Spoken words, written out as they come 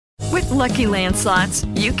Lucky Land Slots,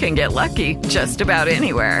 you can get lucky just about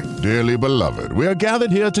anywhere. Dearly beloved, we are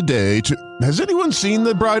gathered here today to... Has anyone seen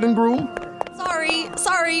the bride and groom?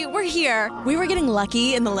 Sorry, we're here. We were getting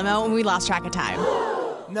lucky in the limo and we lost track of time.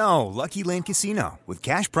 No, Lucky Land Casino, with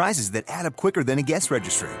cash prizes that add up quicker than a guest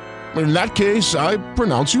registry. In that case, I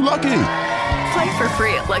pronounce you lucky. Play for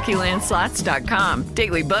free at LuckyLandSlots.com.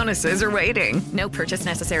 Daily bonuses are waiting. No purchase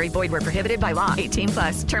necessary. Void where prohibited by law.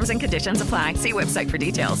 18+. Terms and conditions apply. See website for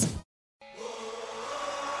details.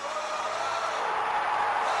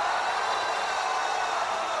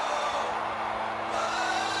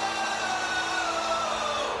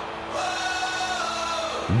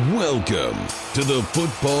 Welcome to the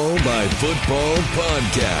Football by Football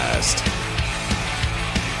podcast.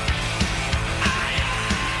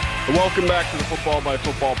 Welcome back to the Football by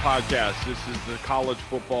Football podcast. This is the college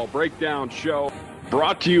football breakdown show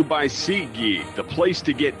brought to you by SeatGeek, the place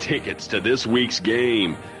to get tickets to this week's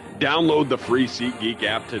game. Download the free SeatGeek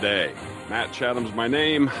app today. Matt Chatham's my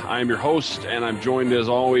name. I'm your host, and I'm joined as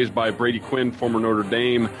always by Brady Quinn, former Notre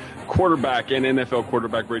Dame quarterback and NFL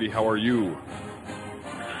quarterback. Brady, how are you?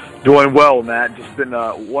 Doing well, Matt. Just been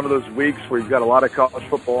one of those weeks where you've got a lot of college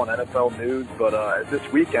football and NFL news, but this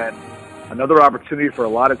weekend, another opportunity for a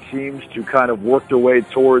lot of teams to kind of work their way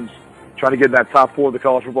towards trying to get in that top four of the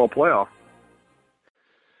college football playoff.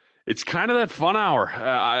 It's kind of that fun hour.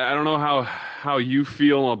 I don't know how you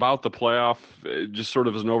feel about the playoff, just sort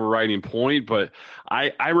of as an overriding point, but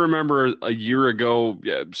I remember a year ago,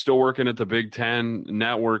 still working at the Big Ten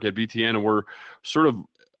Network at BTN, and we're sort of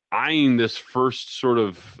eyeing this first sort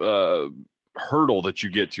of hurdle that you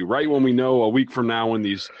get to right when we know a week from now when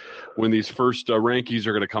these first rankings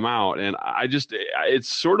are going to come out. And it's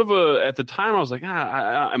sort of at the time I was like,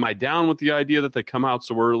 am I down with the idea that they come out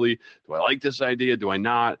so early? Do I like this idea? Do I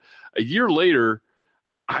not? A year later,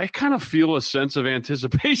 I kind of feel a sense of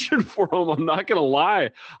anticipation for them. I'm not going to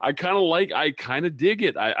lie. I kind of dig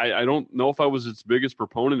it. I don't know if I was its biggest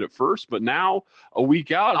proponent at first, but now a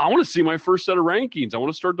week out, I want to see my first set of rankings. I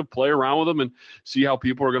want to start to play around with them and see how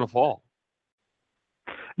people are going to fall.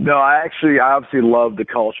 No, I obviously love the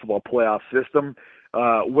college football playoff system.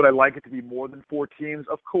 Would I like it to be more than 4 teams?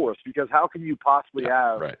 Of course, because how can you possibly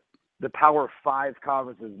have the Power 5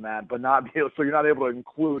 conferences, Matt, but not be able, so you're not able to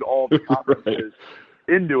include all the conferences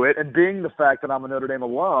into it. And being the fact that I'm a Notre Dame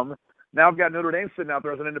alum, now I've got Notre Dame sitting out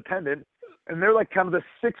there as an independent, and they're like kind of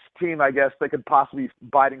the 6th team, I guess, that could possibly be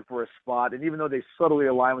biting for a spot. And even though they subtly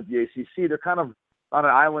align with the ACC, they're kind of on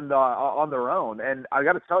an island on their own. And I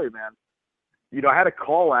got to tell you, man, I had a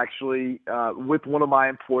call actually with one of my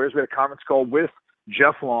employers. We had a conference call with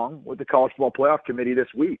Jeff Long with the College Football Playoff Committee this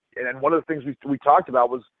week. And one of the things we talked about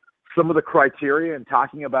was some of the criteria and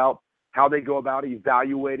talking about how they go about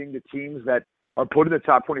evaluating the teams that are put in the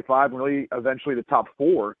top 25 and really eventually the top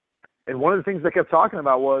 4. And one of the things they kept talking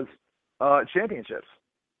about was championships.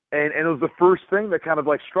 And it was the first thing that kind of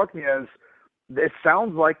like struck me as it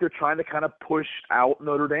sounds like they're trying to kind of push out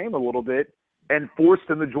Notre Dame a little bit and force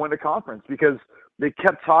them to join the conference because they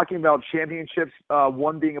kept talking about championships,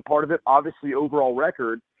 one being a part of it, obviously overall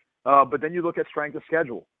record, but then you look at strength of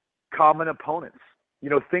schedule, common opponents,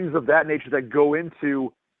 things of that nature that go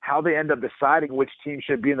into how they end up deciding which team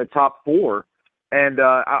should be in the top 4. And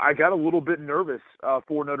I got a little bit nervous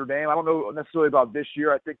for Notre Dame. I don't know necessarily about this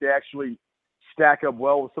year. I think they actually stack up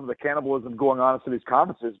well with some of the cannibalism going on in some of these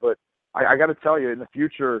conferences. But I got to tell you, in the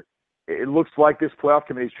future, it looks like this playoff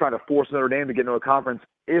committee is trying to force Notre Dame to get into a conference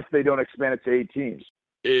if they don't expand it to 8 teams.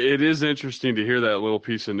 It is interesting to hear that little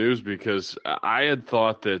piece of news because I had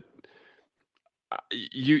thought that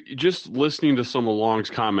you just listening to some of Long's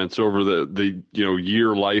comments over the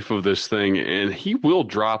year life of this thing, and he will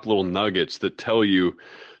drop little nuggets that tell you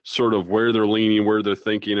sort of where they're leaning, where they're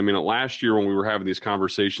thinking. I mean, last year when we were having these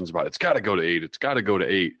conversations about it's got to go to 8, it's got to go to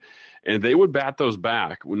 8, and they would bat those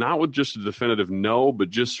back, not with just a definitive no, but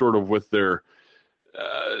just sort of with their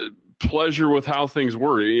pleasure with how things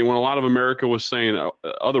were. When a lot of America was saying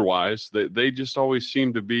otherwise, they just always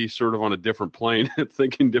seem to be sort of on a different plane,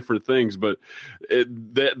 thinking different things. But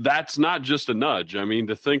that's not just a nudge. I mean,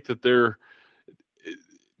 to think that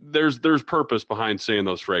there's purpose behind saying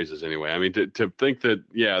those phrases anyway. I mean, to think that,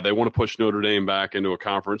 they want to push Notre Dame back into a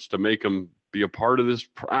conference to make them be a part of this.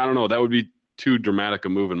 I don't know. That would be too dramatic a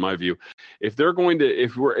move in my view. If they're going to,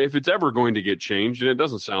 if it's ever going to get changed, and it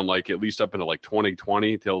doesn't sound like at least up into like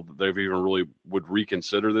 2020 till they've even really would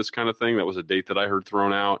reconsider this kind of thing. That was a date that I heard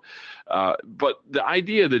thrown out. But the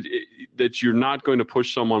idea that you're not going to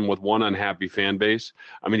push someone with one unhappy fan base.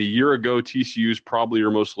 I mean, a year ago, TCU is probably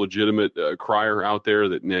your most legitimate crier out there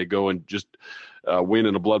that they go and just win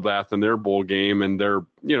in a bloodbath in their bowl game, and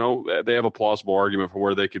they have a plausible argument for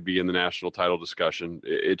where they could be in the national title discussion.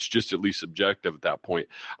 It's just at least subjective at that point.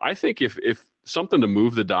 I think if something to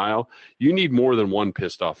move the dial, you need more than one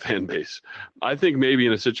pissed off fan base. I think maybe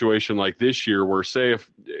in a situation like this year, where say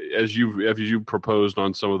if as you proposed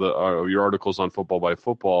on some of your articles on Football by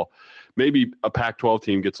Football, maybe a Pac-12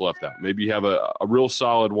 team gets left out. Maybe you have a real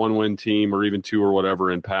solid 1-win team, or even 2 or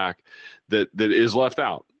whatever in Pac that is left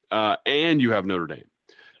out, and you have Notre Dame.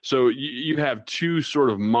 So you have 2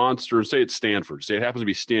 sort of monsters. Say it's Stanford. Say it happens to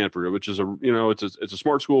be Stanford, which is it's a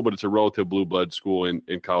smart school, but it's a relative blue blood school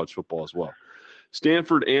in college football as well.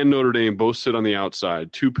 Stanford and Notre Dame both sit on the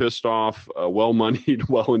outside, 2 pissed off, well-moneyed,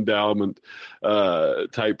 well-endowment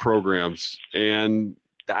type programs. And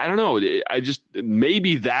I don't know.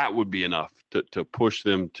 Maybe that would be enough to push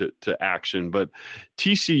them to action. But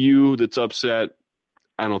TCU that's upset,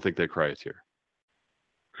 I don't think they cry a tear.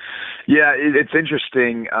 Yeah, it's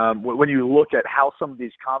interesting when you look at how some of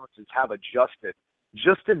these conferences have adjusted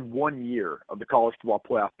just in 1 year of the college football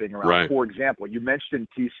playoff being around. Right. For example, you mentioned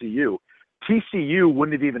TCU. TCU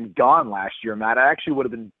wouldn't have even gone last year, Matt. It actually would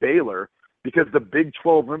have been Baylor, because the Big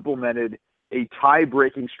 12 implemented a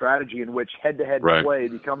tie-breaking strategy in which head-to-head play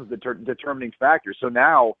becomes the determining factor. So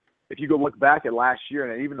now, if you go look back at last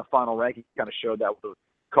year, and even the final ranking kind of showed that with the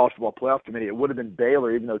college football playoff committee, it would have been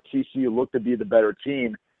Baylor, even though TCU looked to be the better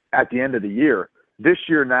team at the end of the year. This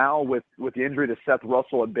year now, with the injury to Seth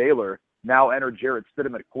Russell at Baylor, now enter Jarrett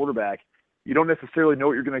Stidham at quarterback, you don't necessarily know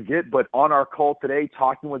what you're going to get. But on our call today,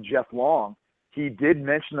 talking with Jeff Long, he did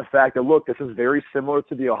mention the fact that, look, this is very similar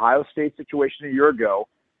to the Ohio State situation a year ago.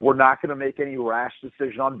 We're not going to make any rash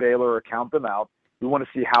decision on Baylor or count them out. We want to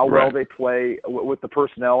see how well they play with the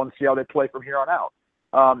personnel and see how they play from here on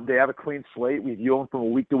out. They have a clean slate. We view them from a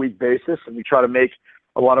week-to-week basis, and we try to make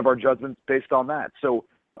a lot of our judgments based on that. So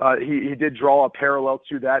he did draw a parallel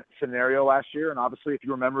to that scenario last year. And obviously, if you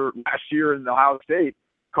remember last year in Ohio State,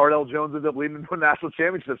 Cardell Jones ended up leading them to a national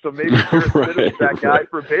championship. So maybe Jarrett that guy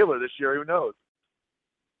for Baylor this year. Who knows?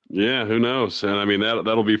 Yeah, who knows? And I mean,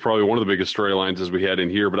 that'll be probably one of the biggest storylines as we head in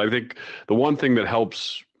here. But I think the one thing that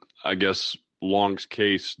helps, I guess, Long's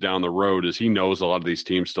case down the road is he knows a lot of these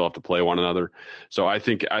teams still have to play one another. So I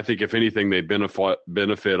think if anything, they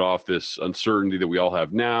benefit off this uncertainty that we all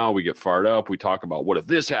have now. We get fired up. We talk about what if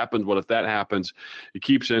this happens, what if that happens. It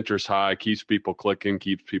keeps interest high, keeps people clicking,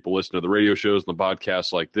 keeps people listening to the radio shows and the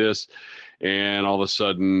podcasts like this. And all of a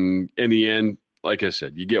sudden, in the end, like I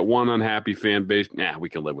said, you get one unhappy fan base. We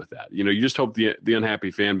can live with that. You just hope the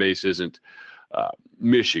unhappy fan base isn't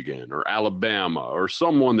Michigan or Alabama or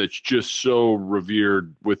someone that's just so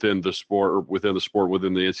revered within the sport, within the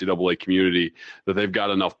NCAA community, that they've got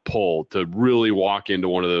enough pull to really walk into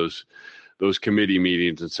one of those committee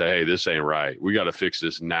meetings and say, hey, this ain't right. We got to fix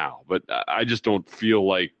this now. But I just don't feel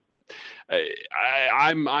like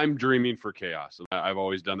I'm dreaming for chaos. I've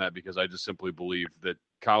always done that because I just simply believe that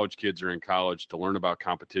college kids are in college to learn about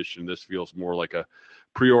competition. This feels more like a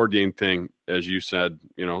preordained thing. As you said,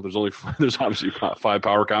 there's obviously 5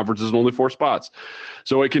 power conferences and only 4 spots.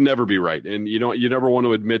 So it can never be right. And you never want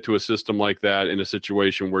to admit to a system like that in a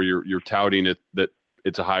situation where you're touting it, that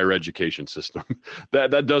it's a higher education system.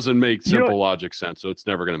 that doesn't make simple logic sense. So it's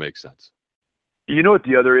never going to make sense. You know what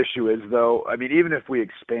the other issue is, though? I mean, even if we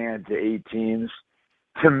expand to 8 teams,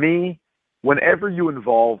 to me, whenever you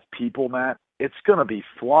involve people, Matt, it's going to be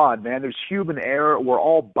flawed, man. There's human error. We're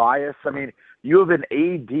all biased. I mean, you have an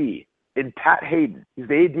AD in Pat Hayden. He's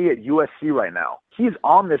the AD at USC right now. He's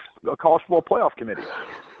on this college football playoff committee.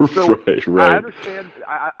 So right.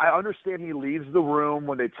 I understand he leaves the room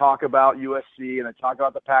when they talk about USC and they talk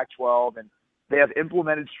about the Pac-12, and they have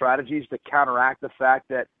implemented strategies to counteract the fact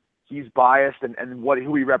that he's biased and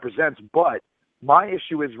who he represents. But my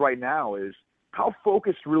issue is right now is how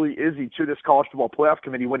focused really is he to this college football playoff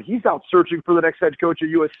committee when he's out searching for the next head coach at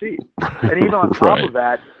USC? And even on top of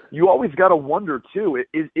that, you always got to wonder too,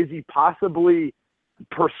 is he possibly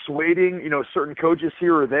persuading, certain coaches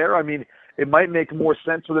here or there? I mean, it might make more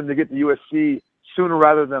sense for them to get to USC sooner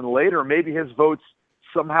rather than later. Maybe his votes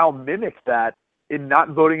somehow mimic that in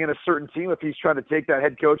not voting in a certain team if he's trying to take that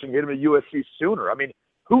head coach and get him to USC sooner. I mean,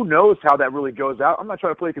 who knows how that really goes out? I'm not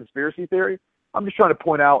trying to play conspiracy theory. I'm just trying to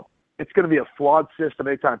point out it's going to be a flawed system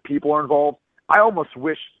anytime people are involved. I almost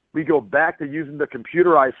wish we go back to using the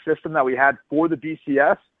computerized system that we had for the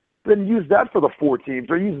BCS, then use that for the 4 teams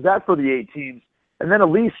or use that for the 8 teams, and then at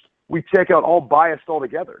least we take out all bias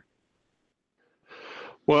altogether.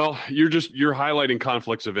 Well, you're highlighting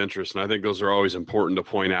conflicts of interest, and I think those are always important to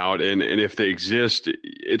point out. And if they exist,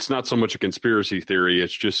 it's not so much a conspiracy theory.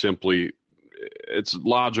 It's just simply it's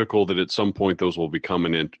logical that at some point those will become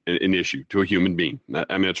an issue to a human being.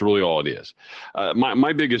 I mean, that's really all it is.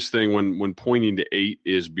 My biggest thing when pointing to 8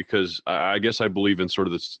 is because I guess I believe in sort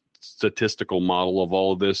of the statistical model of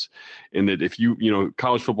all of this, in that if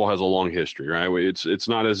college football has a long history, right? It's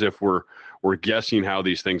not as if we're guessing how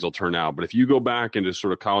these things will turn out. But if you go back into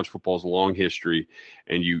sort of college football's long history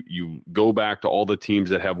and you go back to all the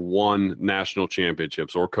teams that have won national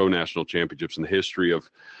championships or co-national championships in the history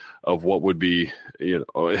of what would be,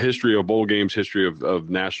 a history of bowl games, history of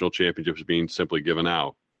national championships being simply given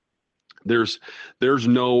out, there's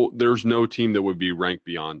no team that would be ranked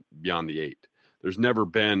beyond the 8. There's never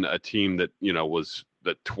been a team that, was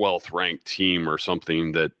the 12th ranked team or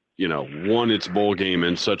something that, won its bowl game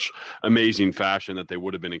in such amazing fashion that they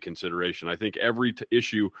would have been in consideration. I think every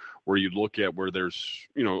issue where you look at where there's,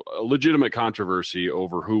 a legitimate controversy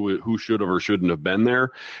over who should have or shouldn't have been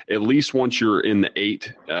there, at least once you're in the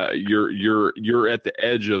 8, you're at the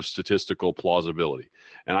edge of statistical plausibility.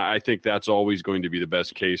 And I think that's always going to be the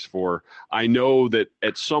best case for. I know that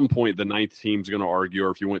at some point the 9th team's going to argue,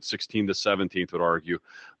 or if you went 16 to 17th would argue.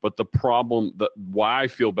 But the problem, why I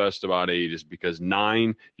feel best about 8 is because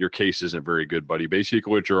 9, your case isn't very good, buddy.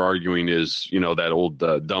 Basically, what you're arguing is, that old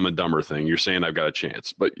Dumb and Dumber thing. You're saying I've got a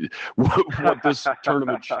chance, but what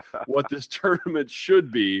this tournament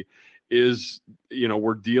should be is,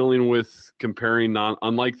 we're dealing with comparing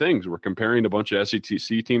unlike things. We're comparing a bunch of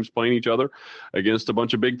SEC teams playing each other against a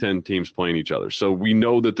bunch of Big Ten teams playing each other. So we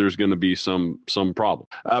know that there's going to be some problem.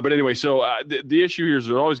 But anyway, so the issue here is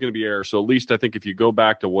there's always going to be error. So at least I think if you go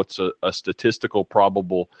back to what's a statistical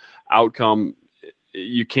probable outcome,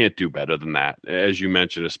 you can't do better than that, as you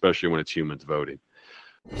mentioned, especially when it's humans voting.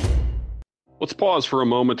 Let's pause for a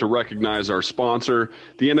moment to recognize our sponsor.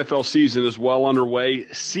 The NFL season is well underway.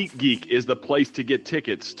 SeatGeek is the place to get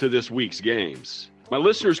tickets to this week's games. My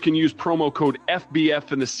listeners can use promo code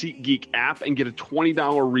FBF in the SeatGeek app and get a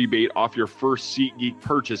 $20 rebate off your first SeatGeek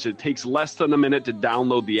purchase. It takes less than a minute to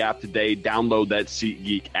download the app today. Download that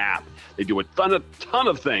SeatGeek app. They do a ton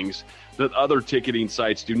of things that other ticketing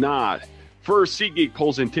sites do not. First, SeatGeek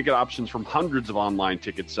pulls in ticket options from hundreds of online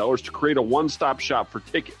ticket sellers to create a one-stop shop for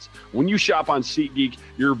tickets. When you shop on SeatGeek,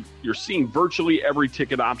 you're seeing virtually every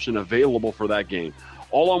ticket option available for that game,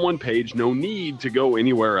 all on one page, no need to go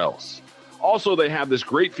anywhere else. Also, they have this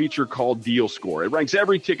great feature called Deal Score. It ranks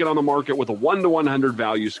every ticket on the market with a 1 to 100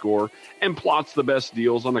 value score and plots the best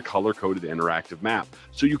deals on a color-coded interactive map,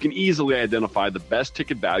 so you can easily identify the best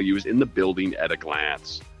ticket values in the building at a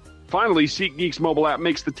glance. Finally, SeatGeek's mobile app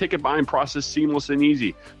makes the ticket buying process seamless and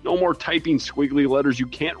easy. No more typing squiggly letters you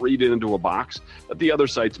can't read into a box that the other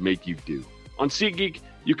sites make you do. On SeatGeek,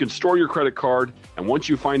 you can store your credit card, and once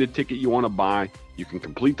you find a ticket you want to buy, you can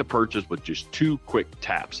complete the purchase with just 2 quick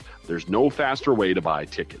taps. There's no faster way to buy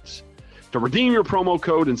tickets. To redeem your promo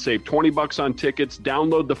code and save $20 on tickets,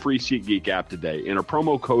 download the free SeatGeek app today. Enter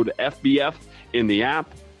promo code FBF in the app.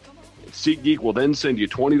 SeatGeek will then send you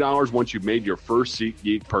 $20 once you've made your first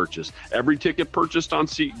SeatGeek purchase. Every ticket purchased on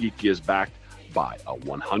SeatGeek is backed by a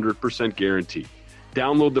 100% guarantee.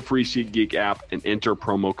 Download the free SeatGeek app and enter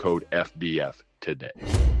promo code FBF today.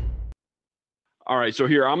 All right, so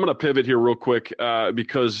here, I'm going to pivot here real quick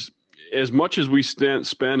because as much as we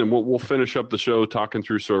spend, and we'll finish up the show talking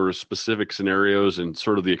through sort of specific scenarios and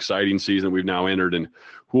sort of the exciting season we've now entered and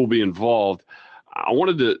who will be involved, I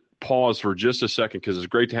wanted to pause for just a second because it's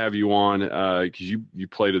great to have you on because you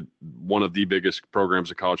played one of the biggest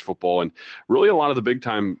programs in college football and really a lot of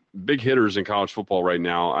the big hitters in college football right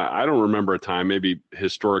now. I don't remember a time, maybe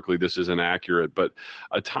historically this isn't accurate, but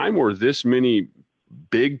a time where this many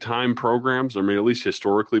big time programs, I mean, at least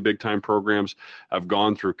historically big time programs have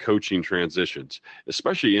gone through coaching transitions,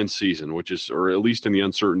 especially in season, or at least in the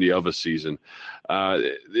uncertainty of a season.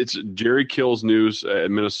 It's Jerry Kill's news at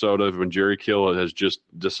Minnesota when Jerry Kill has just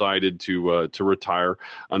decided to retire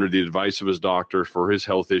under the advice of his doctor for his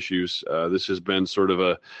health issues. This has been sort of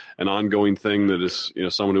an ongoing thing that is,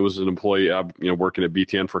 someone who was an employee, working at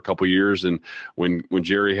BTN for a couple of years. And when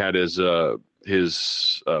Jerry had his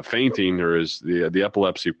fainting or the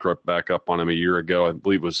epilepsy crept back up on him a year ago, I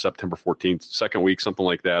believe it was September 14th, second week, something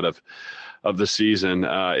like that of the season.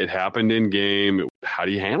 It happened in game. How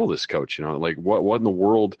do you handle this, coach? Like what in the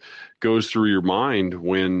world goes through your mind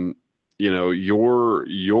when,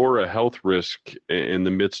 you're a health risk in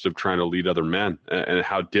the midst of trying to lead other men, and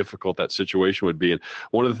how difficult that situation would be. And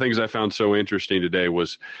one of the things I found so interesting today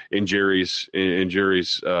was in Jerry's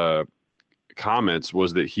comments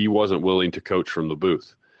was that he wasn't willing to coach from the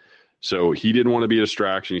booth. So he didn't want to be a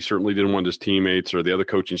distraction. He certainly didn't want his teammates or the other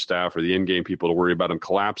coaching staff or the in-game people to worry about him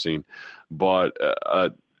collapsing. But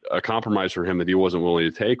a compromise for him that he wasn't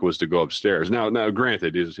willing to take was to go upstairs. Now,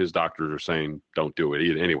 granted, his doctors are saying don't do it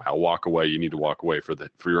either. Anyhow, walk away. You need to walk away for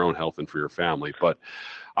your own health and for your family. But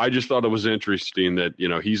I just thought it was interesting that,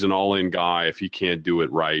 he's an all-in guy. If he can't do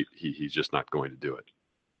it right, he's just not going to do it.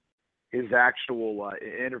 His actual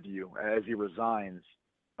interview as he resigns,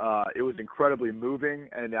 it was incredibly moving,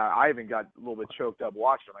 and I even got a little bit choked up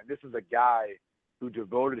watching him. This is a guy who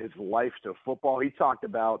devoted his life to football. He talked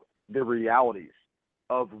about the realities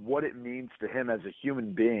of what it means to him as a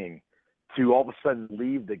human being to all of a sudden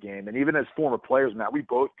leave the game. And even as former players, Matt, we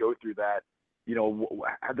both go through that,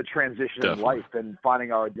 the transition in life and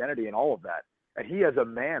finding our identity and all of that. And he, as a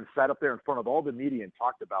man, sat up there in front of all the media and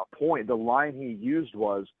talked about the line he used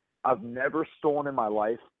was, "I've never stolen in my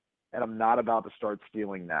life, and I'm not about to start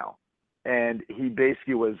stealing now." And he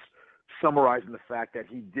basically was summarizing the fact that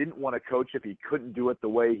he didn't want to coach if he couldn't do it the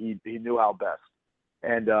way he knew how best.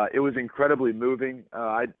 And it was incredibly moving.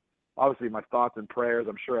 Obviously, my thoughts and prayers,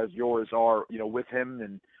 I'm sure as yours are, with him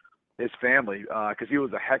and his family, because he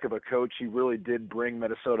was a heck of a coach. He really did bring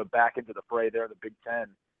Minnesota back into the fray there in the Big Ten,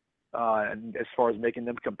 and as far as making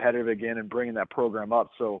them competitive again and bringing that program up.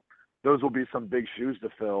 So those will be some big shoes to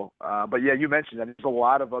fill. But, yeah, you mentioned that there's a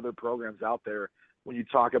lot of other programs out there when you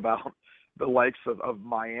talk about the likes of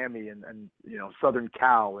Miami and Southern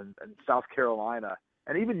Cal and South Carolina,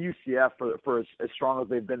 and even UCF for as strong as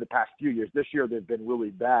they've been the past few years. This year they've been really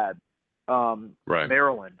bad. Right.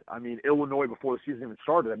 Maryland, Illinois before the season even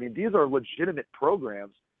started. These are legitimate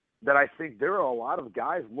programs that I think there are a lot of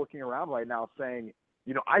guys looking around right now saying,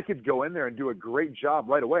 I could go in there and do a great job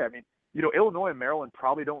right away. Illinois and Maryland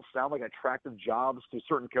probably don't sound like attractive jobs to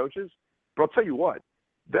certain coaches, but I'll tell you what,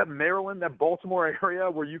 that Maryland, that Baltimore area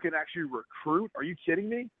where you can actually recruit, are you kidding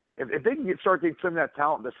me? If they can start getting some of that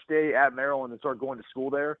talent to stay at Maryland and start going to school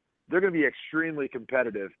there, they're going to be extremely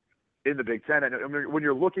competitive in the Big Ten. And when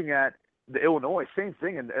you're looking at the Illinois, same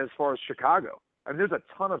thing as far as Chicago. There's a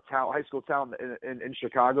ton of high school talent in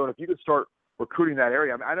Chicago, and if you could start recruiting that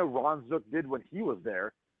area, I know Ron Zook did when he was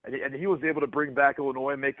there, and he was able to bring back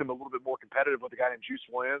Illinois and make them a little bit more competitive with a guy named Juice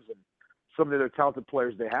Williams and some of the other talented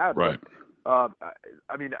players they had. Right. But,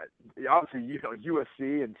 obviously,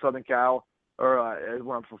 USC and Southern Cal, or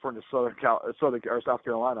when I'm referring to South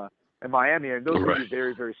Carolina and Miami, and those would be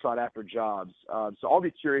very, very sought after jobs. So I'll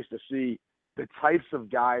be curious to see the types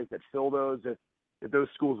of guys that fill those. If those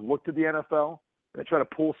schools look to the NFL, they try to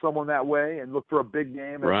pull someone that way and look for a big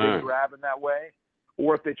game and a big grab in that way,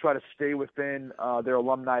 or if they try to stay within their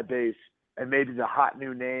alumni base and maybe the hot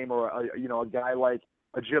new name or a guy like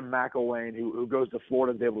a Jim McElwain who goes to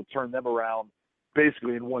Florida and is able to turn them around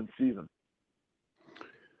basically in one season.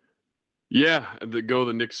 Yeah, go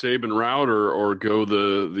the Nick Saban route or go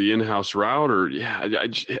the in-house route,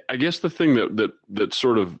 I guess the thing that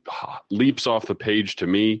sort of leaps off the page to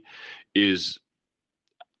me is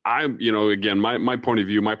again, my point of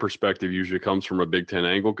view, my perspective usually comes from a Big Ten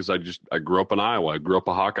angle because I grew up in Iowa. I grew up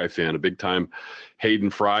a Hawkeye fan, a big-time Hayden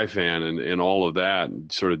Fry fan and all of that, and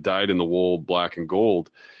sort of dyed in the wool black and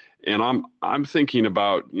gold. And I'm thinking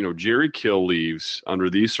about, Jerry Kill leaves under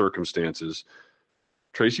these circumstances.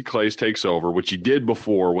 Tracy Claeys takes over, which he did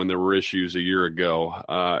before when there were issues a year ago.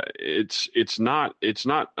 It's not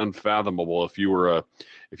unfathomable if you were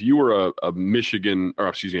a Michigan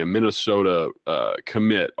or a Minnesota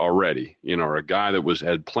commit already, or a guy that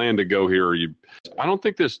had planned to go here. I don't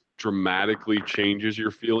think this dramatically changes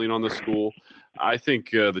your feeling on the school. I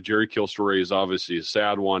think the Jerry Kill story is obviously a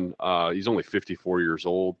sad one. He's only 54 years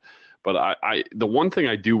old. But the one thing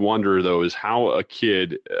I do wonder, though, is how a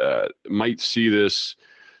kid might see this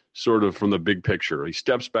sort of from the big picture. He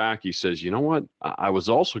steps back. He says, you know what? I was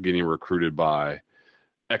also getting recruited by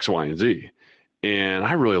X, Y, and Z. And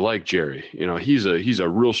I really like Jerry. He's a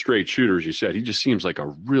real straight shooter, as you said. He just seems like a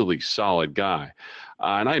really solid guy.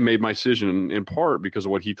 And I made my decision in part because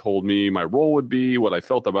of what he told me my role would be, what I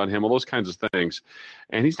felt about him, all those kinds of things.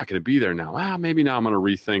 And he's not going to be there now. Maybe now I'm going to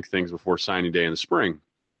rethink things before signing day in the spring.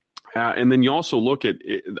 And then you also look at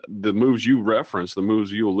the moves you referenced, the moves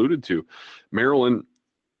you alluded to. Maryland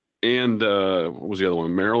and what was the other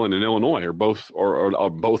one? Maryland and Illinois are both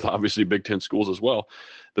obviously Big Ten schools as well.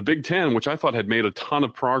 The Big Ten, which I thought had made a ton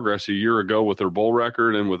of progress a year ago with their bowl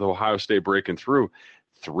record and with Ohio State breaking through,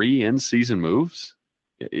 3 in-season moves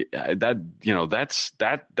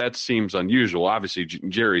That seems unusual. Obviously,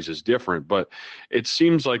 Jerry's is different, but it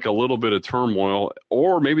seems like a little bit of turmoil.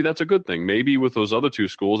 Or maybe that's a good thing. Maybe with those other two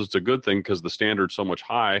schools, it's a good thing because the standard's so much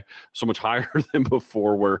higher than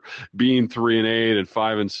before, where being 3-8 and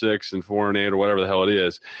 5-6 and 4-8 or whatever the hell it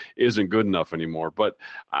is isn't good enough anymore. But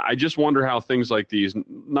I just wonder how things like these,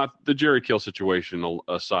 not the Jerry Kill situation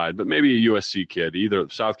aside, but maybe a USC kid, either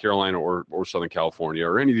South Carolina or Southern California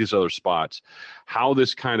or any of these other spots, how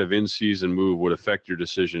this kind of in-season move would affect your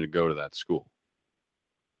decision to go to that school.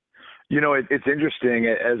 It's interesting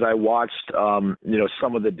as I watched,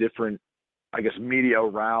 some of the different, I guess, media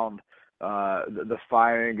around the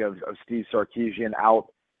firing of Steve Sarkisian out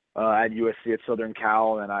at USC at Southern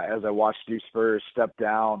Cal, and as I watched Steve Spurrier step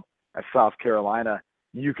down at South Carolina,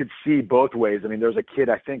 you could see both ways. I mean, there's a kid,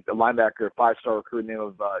 I think, the linebacker, 5-star recruit named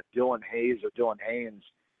of Dylan Haynes,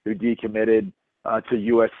 who decommitted to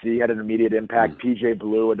USC, had an immediate impact. PJ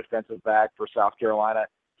Blue, a defensive back for South Carolina,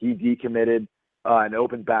 he decommitted and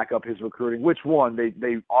opened back up his recruiting, which one they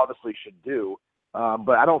obviously should do.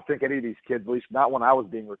 But I don't think any of these kids, at least not when I was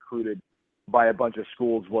being recruited by a bunch of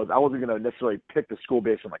schools, I wasn't going to necessarily pick the school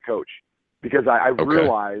based on the coach, because I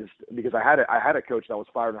realized, because I had a coach that was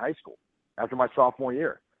fired in high school after my sophomore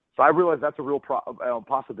year. So I realized that's a real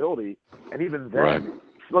possibility. And even then, right.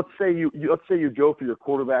 Let's say you go for your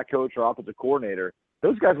quarterback coach or offensive coordinator.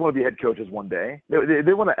 Those guys want to be head coaches one day.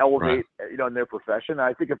 They want to elevate, right, in their profession. And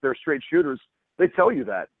I think if they're straight shooters, they tell you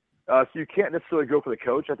that. So you can't necessarily go for the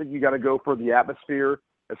coach. I think you got to go for the atmosphere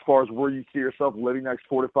as far as where you see yourself living the next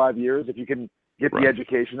 4 to 5 years. If you can get the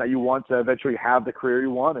education that you want to eventually have the career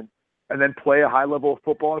you want, and then play a high level of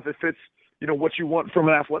football, and if it fits, what you want from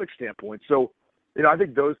an athletic standpoint. So, I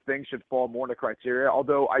think those things should fall more into criteria,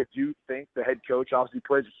 although I do think the head coach obviously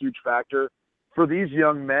plays a huge factor for these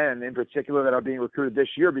young men in particular that are being recruited this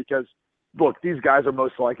year, because, look, these guys are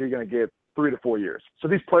most likely going to get 3 to 4 years. So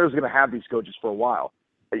these players are going to have these coaches for a while.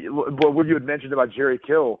 But what you had mentioned about Jerry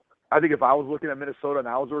Kill, I think if I was looking at Minnesota and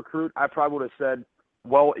I was a recruit, I probably would have said,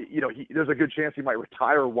 well, there's a good chance he might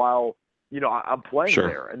retire while, I'm playing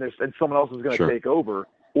there, and someone else is going to take over.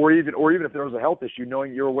 Or even if there was a health issue,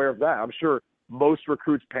 knowing you're aware of that. I'm sure most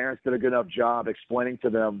recruits' parents did a good enough job explaining to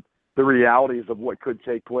them the realities of what could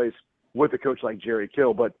take place with a coach like Jerry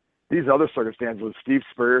Kill. But these other circumstances, with Steve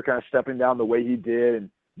Spurrier kind of stepping down the way he did, and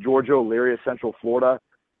George O'Leary at Central Florida,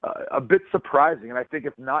 a bit surprising. And I think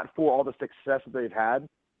if not for all the success that they've had,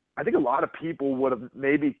 I think a lot of people would have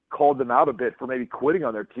maybe called them out a bit for maybe quitting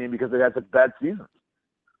on their team because they had such bad seasons.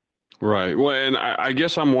 Right. Well, and I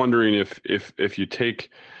guess I'm wondering if you take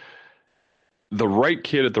the right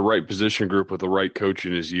kid at the right position group with the right coach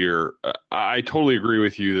in his year, I totally agree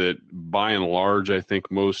with you that by and large, I think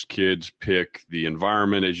most kids pick the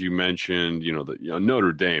environment, as you mentioned.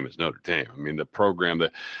 Notre Dame is Notre Dame. I mean, the program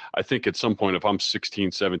that I think at some point, if I'm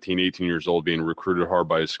 16, 17, 18 years old being recruited hard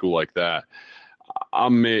by a school like that,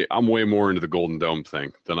 I'm way more into the Golden Dome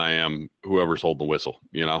thing than I am whoever's holding the whistle.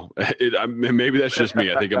 Maybe that's just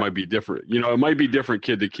me. I think it might be different. It might be different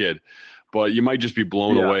kid to kid, but you might just be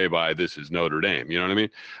blown away by this is Notre Dame. You know what I mean?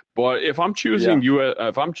 But if I'm choosing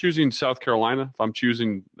if I'm choosing South Carolina, if I'm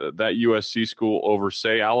choosing that USC school over,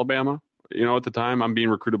 say, Alabama, at the time I'm being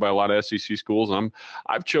recruited by a lot of SEC schools, and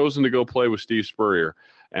I've chosen to go play with Steve Spurrier.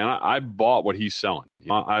 And I bought what he's selling.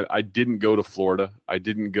 I didn't go to Florida. I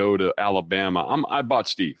didn't go to Alabama. I bought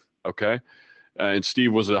Steve, okay? And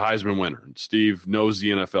Steve was a Heisman winner. And Steve knows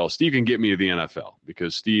the NFL. Steve can get me to the NFL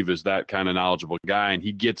because Steve is that kind of knowledgeable guy, and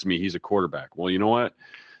he gets me. He's a quarterback. Well, you know what?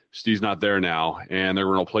 Steve's not there now, and they're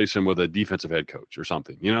going to replace him with a defensive head coach or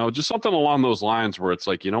something. Just something along those lines where it's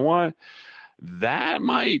like, you know what? That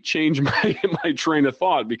might change my train of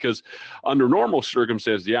thought, because under normal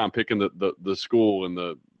circumstances, I'm picking the school and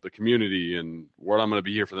the community and where I'm going to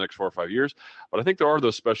be here for the next 4 or 5 years. But I think there are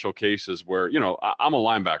those special cases where, I'm a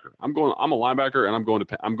linebacker. I'm a linebacker, and I'm going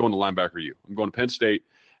to linebacker U. I'm going to Penn State.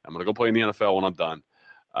 I'm going to go play in the NFL when I'm done.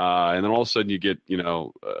 And then all of a sudden you get,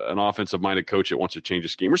 an offensive-minded coach that wants to change a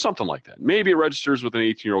scheme or something like that. Maybe it registers with an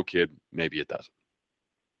 18-year-old kid. Maybe it doesn't.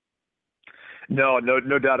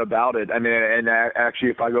 No doubt about it. I mean, and actually,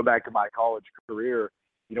 if I go back to my college career,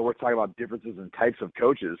 we're talking about differences in types of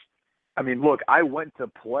coaches. I mean, look, I went to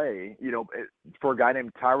play, for a guy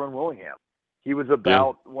named Tyrone Willingham. He was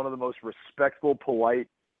about one of the most respectful, polite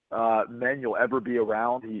men you'll ever be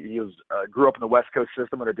around. He grew up in the West Coast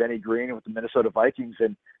system under Denny Green with the Minnesota Vikings,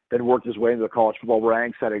 and then worked his way into the college football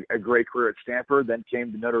ranks, had a great career at Stanford, then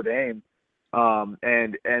came to Notre Dame.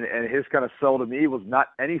 And his kind of sell to me was not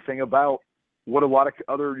anything about what a lot of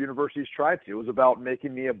other universities tried to. It was about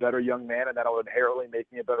making me a better young man, and that would inherently make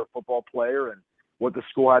me a better football player, and what the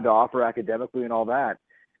school had to offer academically and all that.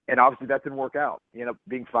 And obviously that didn't work out. He ended up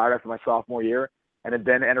being fired after my sophomore year. And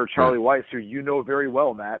then entered Charlie Weiss, who you know very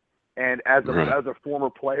well, Matt. And as a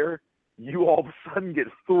former player, you all of a sudden get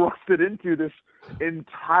thrusted into this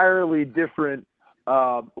entirely different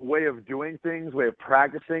way of doing things, way of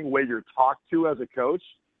practicing, way you're talked to as a coach.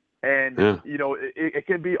 And, it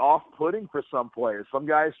can be off-putting for some players. Some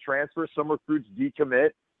guys transfer, some recruits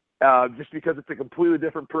decommit just because it's a completely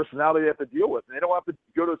different personality they have to deal with. And they don't have to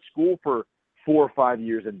go to school for 4 or 5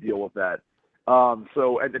 years and deal with that. And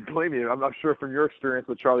believe me, I'm not sure from your experience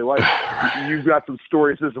with Charlie Weiss, you've got some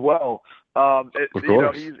stories as well.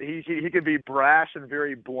 He can be brash and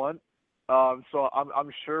very blunt. So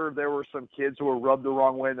I'm sure there were some kids who were rubbed the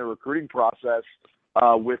wrong way in the recruiting process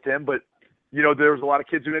with him. But, there was a lot of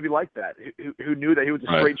kids who maybe liked that, who knew that he was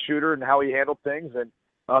a straight shooter and how he handled things, and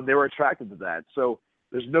they were attracted to that. So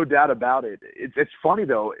there's no doubt about it. It's funny,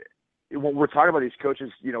 though, when we're talking about these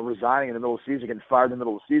coaches, resigning in the middle of the season, getting fired in the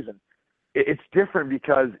middle of the season. It's different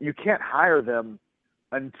because you can't hire them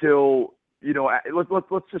until,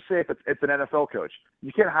 let's just say if it's an NFL coach.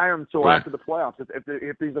 You can't hire him until after the playoffs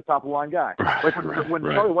if he's a top-of-the-line guy. When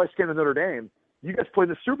Charlie Weiss came to Notre Dame, you guys played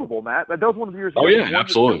in the Super Bowl, Matt. That was one of the years. Oh, yeah,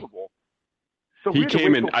 absolutely. Super Bowl. So he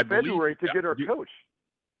came in, I February to get our coach.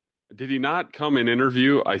 Did he not come and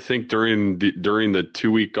interview, I think, during the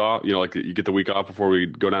 2 week off, like you get the week off before we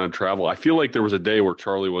go down and travel? I feel like there was a day where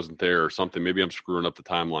Charlie wasn't there or something. Maybe I'm screwing up the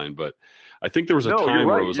timeline, but I think there was a time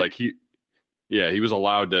where it was like he was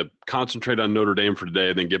allowed to concentrate on Notre Dame for today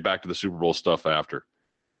and then get back to the Super Bowl stuff after.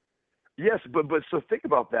 Yes, but so think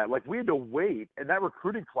about that. Like, we had to wait in that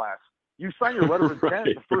recruiting class. You sign your letter of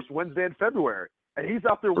intent the first Wednesday in February, and he's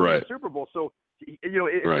out there winning the Super Bowl. So,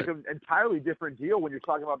 it's like an entirely different deal when you're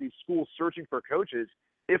talking about these schools searching for coaches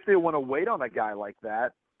if they want to wait on a guy like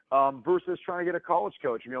that versus trying to get a college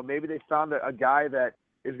coach. Maybe they found a guy that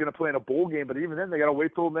is going to play in a bowl game, but even then they got to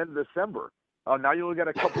wait till the end of December. Now you only got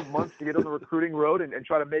a couple of months to get on the recruiting road and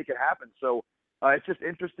try to make it happen. So it's just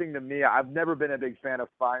interesting to me. I've never been a big fan of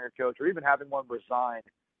firing a coach or even having one resign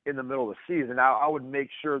in the middle of the season. I would make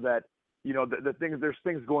sure that, there's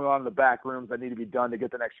things going on in the back rooms that need to be done to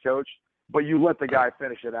get the next coach, but you let the guy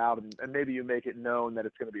finish it out and maybe you make it known that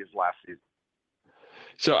it's going to be his last season.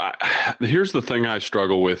 So here's the thing I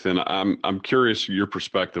struggle with, and I'm curious your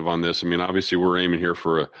perspective on this. I mean, obviously we're aiming here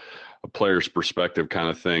for a player's perspective kind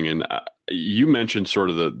of thing, and you mentioned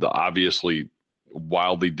sort of the obviously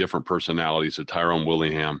wildly different personalities of Tyrone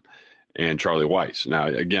Willingham and Charlie Weiss. Now,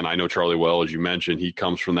 again, I know Charlie well, as you mentioned. He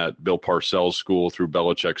comes from that Bill Parcells school through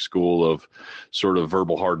Belichick's school of sort of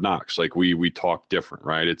verbal hard knocks. Like we talk different,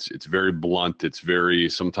 right? It's very blunt. It's very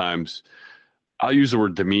sometimes. I'll use the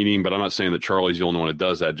word demeaning, but I'm not saying that Charlie's the only one that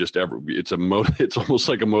does that. It's almost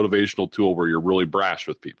like a motivational tool where you're really brash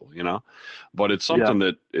with people, but it's something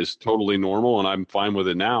that is totally normal and I'm fine with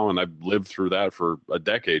it now. And I've lived through that for a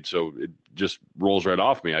decade. So it just rolls right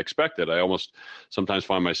off me. I expect it. I almost sometimes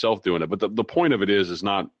find myself doing it, but the point of it is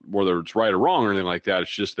not whether it's right or wrong or anything like that.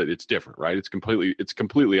 It's just that it's different, right? It's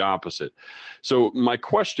completely opposite. So my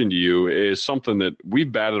question to you is something that we've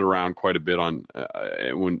batted around quite a bit on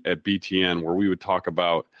at BTN, where we would talk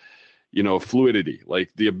about, fluidity,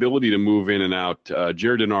 like the ability to move in and out.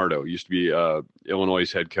 Jared DiNardo used to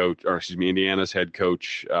be Indiana's head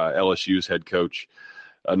coach, LSU's head coach,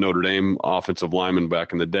 Notre Dame offensive lineman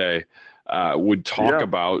back in the day. Would talk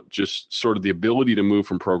about just sort of the ability to move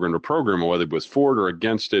from program to program, whether it was for it or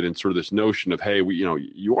against it, and sort of this notion of, hey,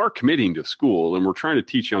 you are committing to school, and we're trying to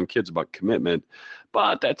teach young kids about commitment.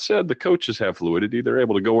 But that said, the coaches have fluidity. They're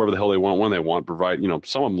able to go wherever the hell they want, when they want, provide,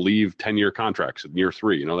 some of them leave 10-year contracts at year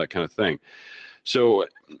 3, that kind of thing. So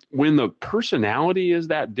when the personality is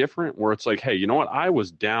that different, where it's like, hey, you know what? I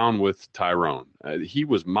was down with Tyrone. He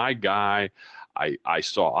was my guy. I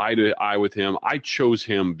saw eye to eye with him. I chose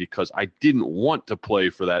him because I didn't want to play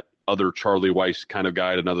for that other Charlie Weiss kind of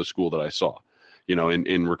guy at another school that I saw,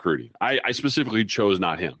 in recruiting. I specifically chose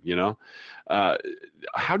not him,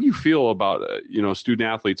 How do you feel about, student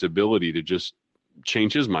athletes' ability to just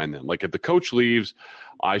change his mind then? Like if the coach leaves,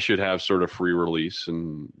 I should have sort of free release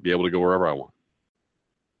and be able to go wherever I want.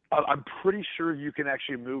 I'm pretty sure you can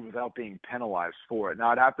actually move without being penalized for it. Now,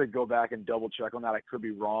 I'd have to go back and double check on that. I could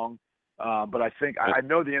be wrong. But I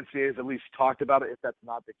know the NCAA has at least talked about it if that's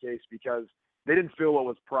not the case, because they didn't feel it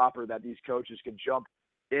was proper that these coaches could jump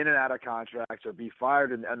in and out of contracts or be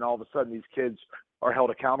fired, and all of a sudden these kids are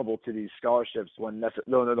held accountable to these scholarships when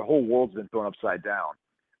the whole world's been thrown upside down.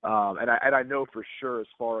 And I know for sure, as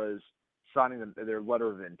far as signing their letter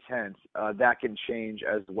of intent, that can change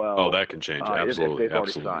as well. Oh, that can change. Absolutely. If they've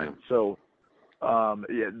already signed. So,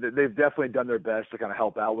 they've definitely done their best to kind of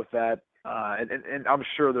help out with that. And I'm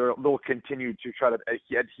sure they'll continue to try to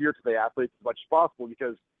adhere to the athletes as much as possible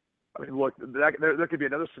because, I mean, look, there could be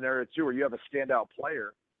another scenario too where you have a standout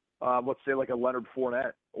player, let's say like a Leonard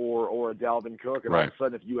Fournette or a Dalvin Cook, and all of a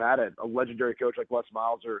sudden if you had a legendary coach like Les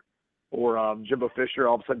Miles or Jimbo Fisher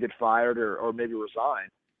all of a sudden get fired or maybe resign,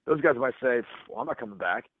 those guys might say, well, I'm not coming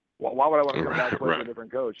back. Why would I want to come back and play with a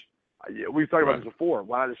different coach? We've talked about this before.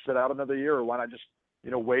 Why not just sit out another year, or why not just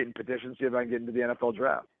wait and petition, see if I can get into the NFL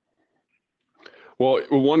draft? Well,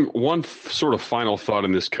 one sort of final thought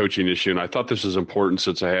in this coaching issue, and I thought this was important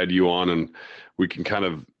since I had you on, and we can kind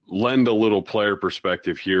of lend a little player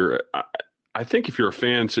perspective here. I think if you're a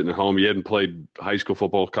fan sitting at home, you hadn't played high school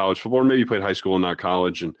football, college football, or maybe you played high school and not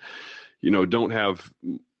college, and don't have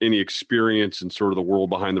any experience in sort of the world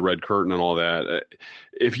behind the red curtain and all that.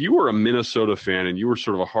 If you were a Minnesota fan and you were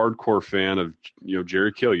sort of a hardcore fan of,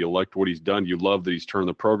 Jerry Kill, you liked what he's done. You love that he's turned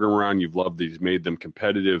the program around. You've loved that he's made them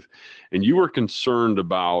competitive. And you were concerned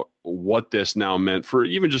about what this now meant for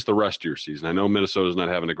even just the rest of your season. I know Minnesota's not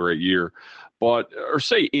having a great year, or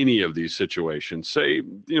say any of these situations, say,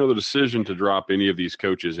 the decision to drop any of these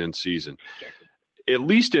coaches in season. At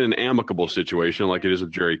least in an amicable situation like it is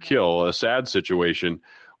with Jerry Kill, a sad situation,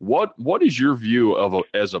 what is your view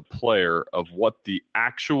as a player of what the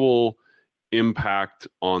actual impact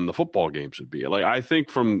on the football games would be? Like, I think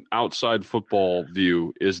from outside football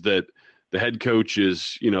view is that the head coach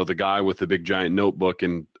is, the guy with the big giant notebook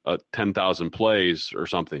and 10,000 plays or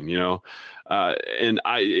something, and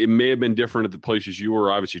it may have been different at the places you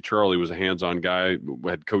were. Obviously, Charlie was a hands-on guy,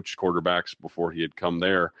 had coached quarterbacks before he had come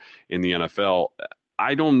there in the NFL.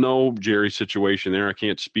 I don't know Jerry's situation there. I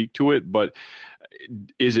can't speak to it, but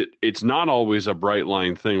it's not always a bright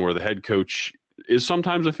line thing where the head coach is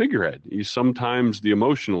sometimes a figurehead. He's sometimes the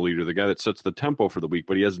emotional leader, the guy that sets the tempo for the week,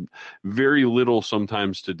 but he has very little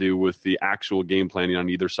sometimes to do with the actual game planning on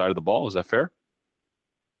either side of the ball. Is that fair?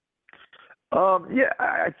 Yeah,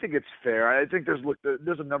 I think it's fair. I think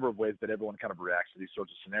there's a number of ways that everyone kind of reacts to these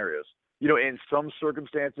sorts of scenarios. In some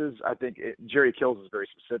circumstances, I think Jerry Kills is very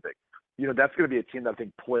specific. That's going to be a team that I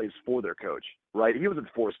think plays for their coach, right? He wasn't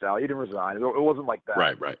forced out. He didn't resign. It wasn't like that.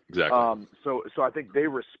 Right, exactly. So I think they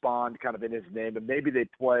respond kind of in his name, and maybe they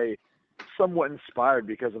play somewhat inspired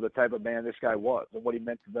because of the type of man this guy was and what he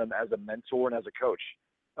meant to them as a mentor and as a coach.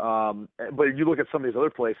 But if you look at some of these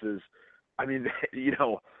other places, I mean,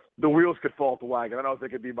 the wheels could fall off the wagon. I don't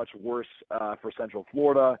think it'd be much worse for Central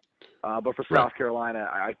Florida, but for South Carolina,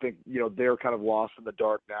 I think they're kind of lost in the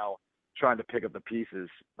dark now, trying to pick up the pieces.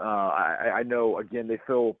 I know, again, they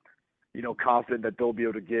feel confident that they'll be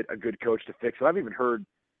able to get a good coach to fix it. I've even heard,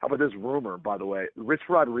 how about this rumor, by the way, Rich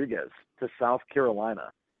Rodriguez to South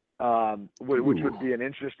Carolina, which would be an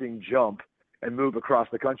interesting jump and move across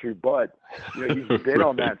the country. But he's been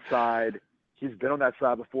on that side. He's been on that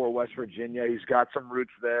side before at West Virginia. He's got some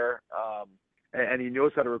roots there, and he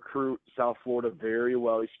knows how to recruit South Florida very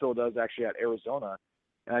well. He still does actually at Arizona,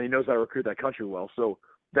 and he knows how to recruit that country well. So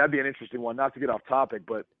that'd be an interesting one. Not to get off topic,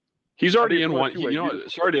 but he's already in one.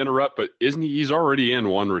 Sorry to interrupt, but isn't he? He's already in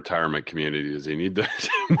one retirement community. Does he need to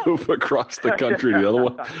move across the country to the other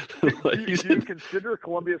one? Do you consider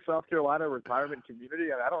Columbia, South Carolina a retirement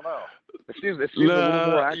community? I don't know. It seems a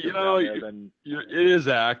little more active than. It is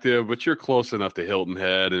active, but you're close enough to Hilton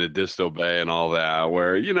Head and Edisto Bay and all that,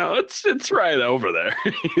 where it's right over there.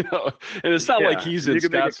 And it's not like he's in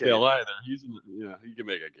Scottsdale either. He's he can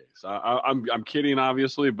make a case. I'm kidding,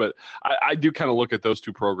 obviously, but I do kind of look at those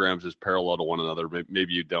two programs as parallel to one another.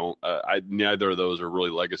 Maybe you don't. Neither of those are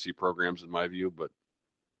really legacy programs in my view, but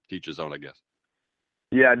each his own, I guess.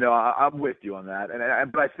 Yeah, no, I'm with you on that,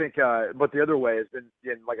 but I think, but the other way has been,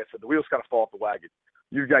 like I said, the wheels kind of fall off the wagon.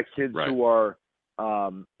 You've got kids who are,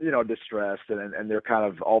 distressed, and they're kind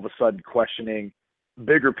of all of a sudden questioning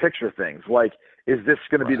bigger picture things, like, is this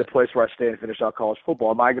going to be the place where I stay and finish out college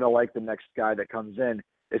football? Am I going to like the next guy that comes in?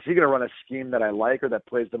 Is he going to run a scheme that I like or that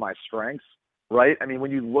plays to my strengths? Right? I mean,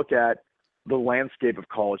 when you look at the landscape of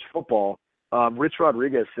college football, Rich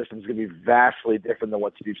Rodriguez's system is going to be vastly different than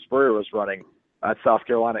what Steve Spurrier was running at South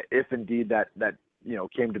Carolina, if indeed that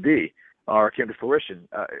came to be or came to fruition.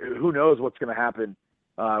 Who knows what's going to happen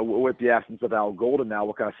with the absence of Al Golden now,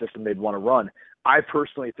 what kind of system they'd want to run. I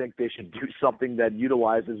personally think they should do something that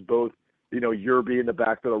utilizes both, Yerby in the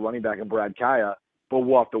backfield, a running back, and Brad Kaya, but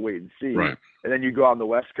we'll have to wait and see. Right. And then you go out on the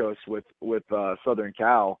West Coast with Southern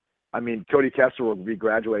Cal. I mean, Cody Kessler will be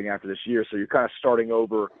graduating after this year, so you're kind of starting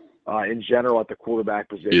over in general at the quarterback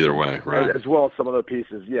position. Either way, right. As well as some other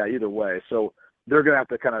pieces. Yeah, either way. So they're going to have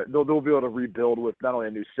to they'll be able to rebuild with not only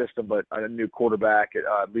a new system, but a new quarterback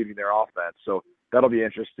leading their offense. So that'll be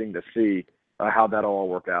interesting to see how that'll all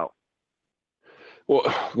work out. Well,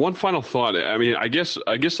 one final thought. I mean, I guess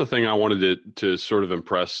the thing I wanted to sort of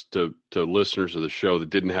impress to listeners of the show that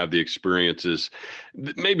didn't have the experience is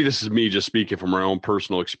maybe this is me just speaking from my own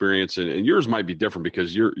personal experience, and yours might be different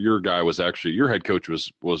because your guy was actually, your head coach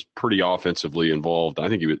was pretty offensively involved. I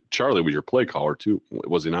think Charlie was your play caller too,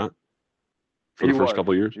 was he not? For the first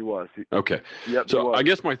couple of years? He was. Okay. Yep. So I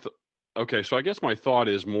guess my thought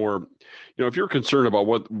is more, if you're concerned about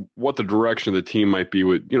what the direction of the team might be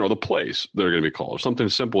with, the plays that are going to be called, or something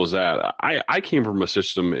as simple as that. I came from a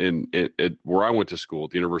system in where I went to school at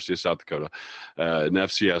the University of South Dakota, an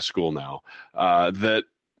FCS school now, that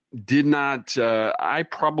did not, I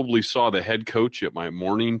probably saw the head coach at my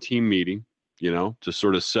morning team meeting, to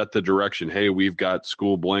sort of set the direction. Hey, we've got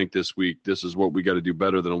school blank this week. This is what we got to do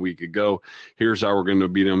better than a week ago. Here's how we're going to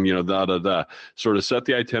beat them, sort of set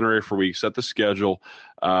the itinerary for week, set the schedule.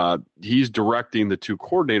 He's directing the two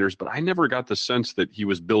coordinators, but I never got the sense that he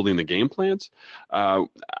was building the game plans.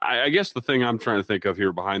 I guess the thing I'm trying to think of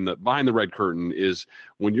here behind the red curtain is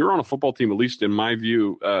when you're on a football team, at least in my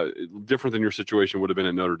view, different than your situation would have been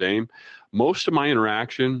at Notre Dame. Most of my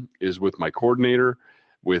interaction is with my coordinator,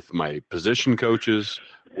 with my position coaches,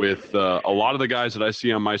 with a lot of the guys that I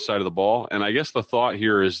see on my side of the ball. And I guess the thought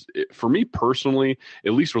here is, for me personally,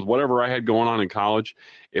 at least with whatever I had going on in college,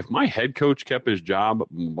 if my head coach kept his job,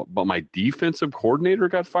 but my defensive coordinator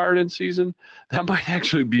got fired in season, that might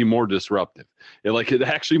actually be more disruptive. It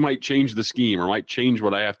actually might change the scheme or might change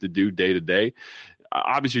what I have to do day to day.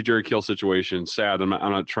 Obviously, Jerry Kill situation, sad. I'm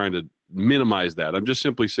not trying to minimize that. I'm just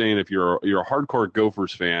simply saying, if you're a hardcore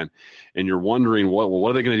Gophers fan and you're wondering what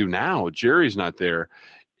are they going to do now? Jerry's not there.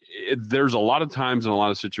 There's a lot of times in a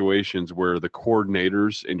lot of situations where the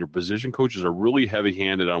coordinators and your position coaches are really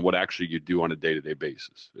heavy-handed on what actually you do on a day-to-day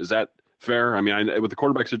basis. Is that fair? I mean, with the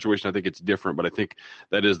quarterback situation, I think it's different, but I think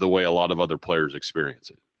that is the way a lot of other players experience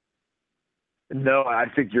it. No, I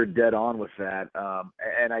think you're dead on with that.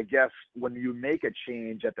 And I guess when you make a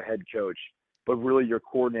change at the head coach, but really your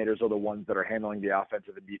coordinators are the ones that are handling the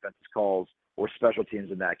offensive and defensive calls, or special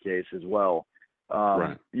teams in that case as well.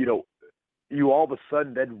 Right. You all of a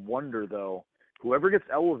sudden then wonder, though, whoever gets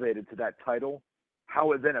elevated to that title,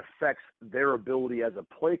 how it then affects their ability as a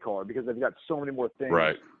play caller, because they've got so many more things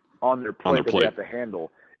on their plate that they have to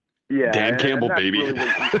handle. Yeah, Dan Campbell, baby. Really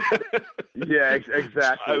yeah,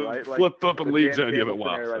 exactly. Right. Flip up and leads on you, but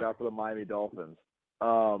wow. Right after the Miami Dolphins.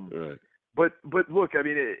 Right. But look, I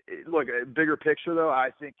mean, bigger picture though, I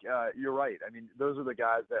think you're right. I mean, those are the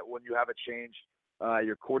guys that when you have a change,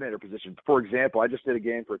 your coordinator position. For example, I just did a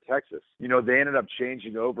game for Texas. They ended up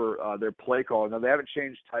changing over their play call. Now they haven't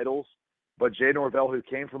changed titles, but Jay Norvell, who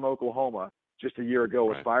came from Oklahoma just a year ago,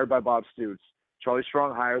 was fired by Bob Stoops. Charlie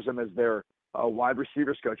Strong hires him as their wide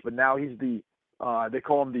receivers coach, but now he's the they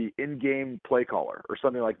call him the in-game play caller or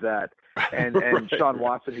something like that. And Sean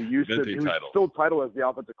Watson, who's still titled as the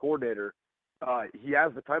offensive coordinator, he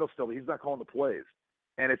has the title still, but he's not calling the plays.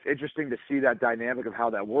 And it's interesting to see that dynamic of how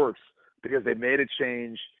that works, because they made a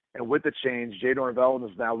change, and with the change, Jay Norvell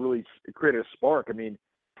has now really created a spark. I mean,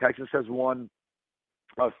 Texas has won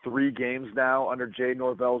 3 games now under Jay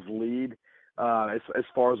Norvell's lead. As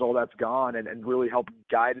far as all that's gone, and really helped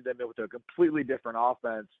guided them with a completely different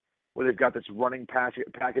offense, where they've got this running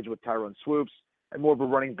package with Tyrone Swoops and more of a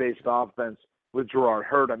running-based offense with Gerard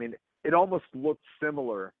Hurd. I mean, it almost looked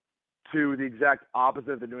similar to the exact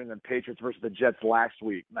opposite of the New England Patriots versus the Jets last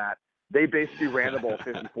week, Matt. They basically ran the ball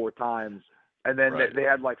 54 times, and then they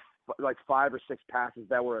had like 5 or 6 passes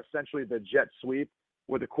that were essentially the jet sweep,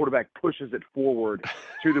 where the quarterback pushes it forward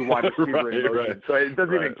to the wide receiver in motion. So it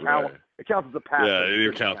doesn't even count. It counts as a pass. Yeah, it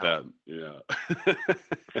didn't count that. Yeah.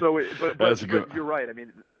 but you're right. I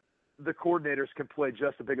mean, the coordinators can play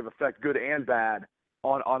just as big of effect, good and bad,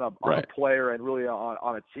 on a player and really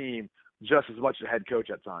on a team, just as much as a head coach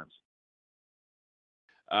at times.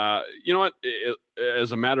 You know what?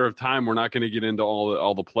 As a matter of time, we're not going to get into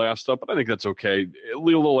all the playoff stuff, but I think that's okay. A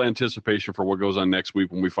little anticipation for what goes on next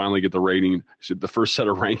week when we finally get the first set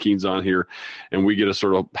of rankings on here, and we get to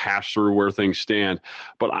sort of hash through where things stand.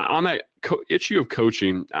 But on that issue of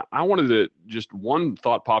coaching, I wanted to just, one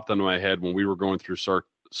thought popped into my head when we were going through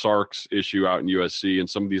Sark's issue out in USC and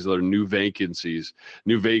some of these other new vacancies,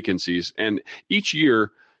 and each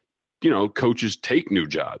year, coaches take new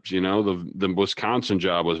jobs. The Wisconsin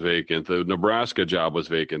job was vacant. The Nebraska job was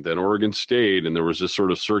vacant. Then Oregon State. And there was this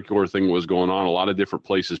sort of circular thing that was going on a lot of different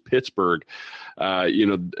places. Pittsburgh,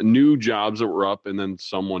 new jobs that were up, and then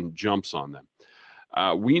someone jumps on them.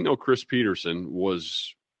 We know Chris Peterson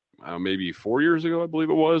was maybe 4 years ago, I believe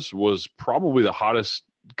it was probably the hottest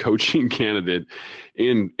coaching candidate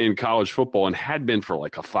in college football, and had been for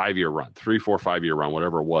like a 5-year run, 3, 4, 5-year run,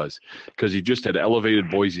 whatever it was, because he just had elevated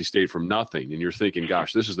Boise State from nothing. And you're thinking,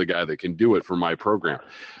 gosh, this is the guy that can do it for my program.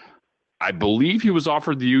 I believe he was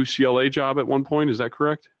offered the UCLA job at one point. Is that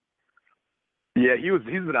correct? Yeah, he's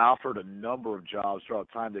been offered a number of jobs throughout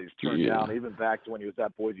time that he's turned down, even back to when he was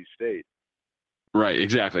at Boise State. Right,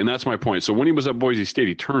 exactly. And that's my point. So when he was at Boise State,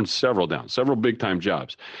 he turned several down, several big-time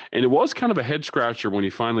jobs. And it was kind of a head-scratcher when he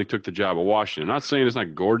finally took the job at Washington. I'm not saying it's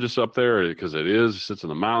not gorgeous up there, because it is. It sits in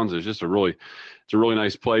the mountains. It's just a really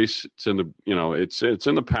nice place. It's in the, it's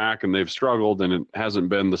in the pack, and they've struggled, and it hasn't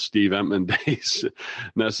been the Steve Emtman days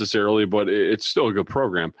necessarily, but it's still a good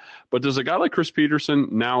program. But does a guy like Chris Peterson,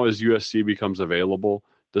 now as USC becomes available,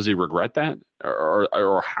 does he regret that?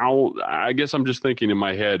 Or how? I guess I'm just thinking in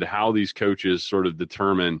my head how these coaches sort of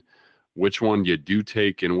determine which one you do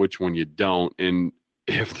take and which one you don't. And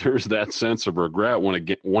if there's that sense of regret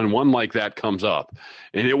when one like that comes up,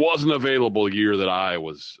 and it wasn't available a year that I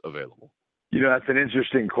was available. That's an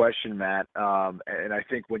interesting question, Matt. And I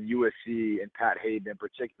think when USC and Pat Hayden in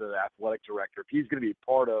particular, the athletic director, if he's going to be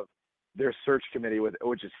part of their search committee,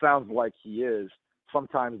 which it sounds like he is,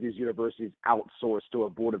 sometimes these universities outsource to a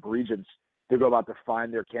board of regents to go about to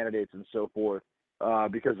find their candidates and so forth,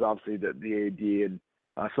 because obviously the AD and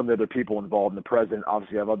some of the other people involved, and the president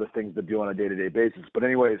obviously have other things to do on a day-to-day basis. But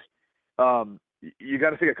anyways, you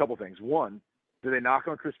got to think a couple things. One, do they knock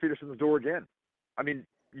on Chris Peterson's door again? I mean,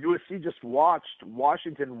 USC just watched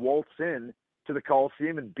Washington waltz in to the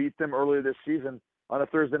Coliseum and beat them earlier this season on a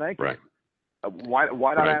Thursday night game. Right.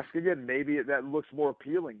 Why not ask again? Maybe that looks more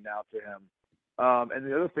appealing now to him. And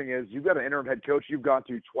the other thing is, you've got an interim head coach you've gone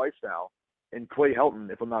through twice now, in Clay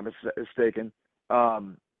Helton, if I'm not mistaken.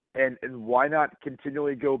 And why not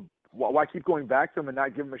continually go? Why keep going back to him and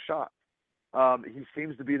not give him a shot? He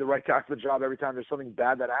seems to be the right guy for the job every time there's something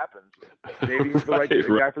bad that happens. Maybe he's the right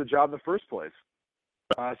guy for the job in the first place.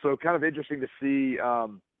 So kind of interesting to see how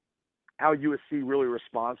USC really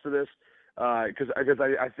responds to this. Because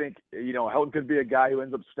I think, Helton could be a guy who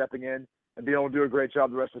ends up stepping in and being able to do a great job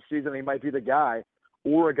the rest of the season. He might be the guy,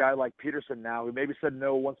 or a guy like Peterson now, who maybe said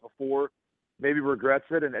no once before, maybe regrets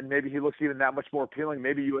it, and maybe he looks even that much more appealing.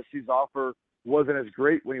 Maybe USC's offer wasn't as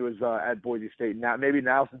great when he was at Boise State. Now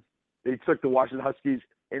since they took the Washington Huskies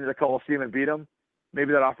into the Coliseum and beat them,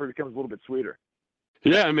 maybe that offer becomes a little bit sweeter.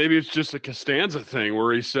 Yeah, maybe it's just a Costanza thing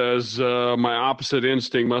where he says, my opposite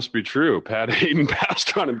instinct must be true. Pat Hayden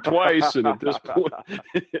passed on him twice, and at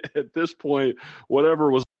this point, whatever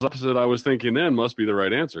was opposite I was thinking then must be the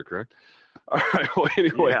right answer, correct? All right, well,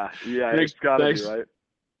 anyway. Yeah, it's got to be, right?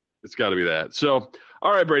 It's got to be that. So,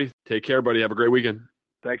 all right, Brady, take care, buddy. Have a great weekend.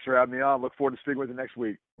 Thanks for having me on. Look forward to speaking with you next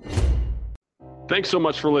week. Thanks so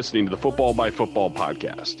much for listening to the Football by Football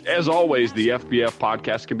podcast. As always, the FBF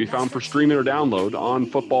podcast can be found for streaming or download on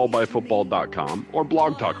footballbyfootball.com or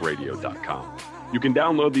blogtalkradio.com. You can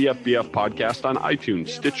download the FBF podcast on iTunes,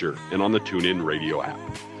 Stitcher, and on the TuneIn Radio app.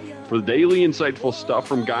 For the daily insightful stuff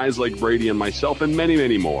from guys like Brady and myself and many,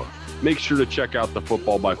 many more, make sure to check out the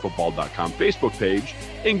footballbyfootball.com Facebook page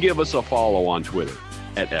and give us a follow on Twitter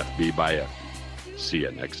at FBbyFB. See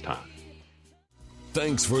you next time.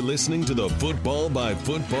 Thanks for listening to the Football by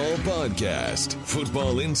Football podcast.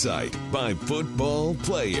 Football insight by football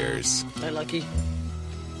players. Night, Lucky.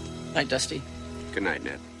 Night, Dusty. Good night,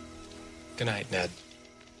 Ned. Good night, Ned.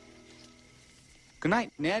 Good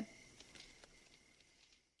night, Ned.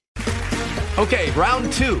 Okay,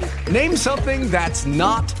 round two. Name something that's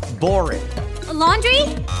not boring. A laundry?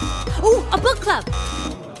 Ooh, a book club.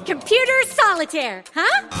 Computer solitaire,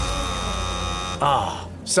 huh? Ah,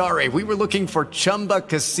 sorry, we were looking for Chumba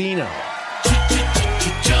Casino.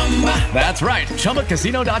 That's right,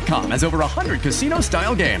 ChumbaCasino.com has over 100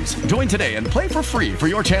 casino-style games. Join today and play for free for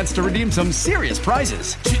your chance to redeem some serious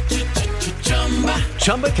prizes.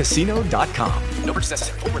 ChumbaCasino.com. No purchase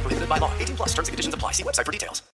necessary. Void where prohibited by law. 18+ terms and conditions apply. See website for details.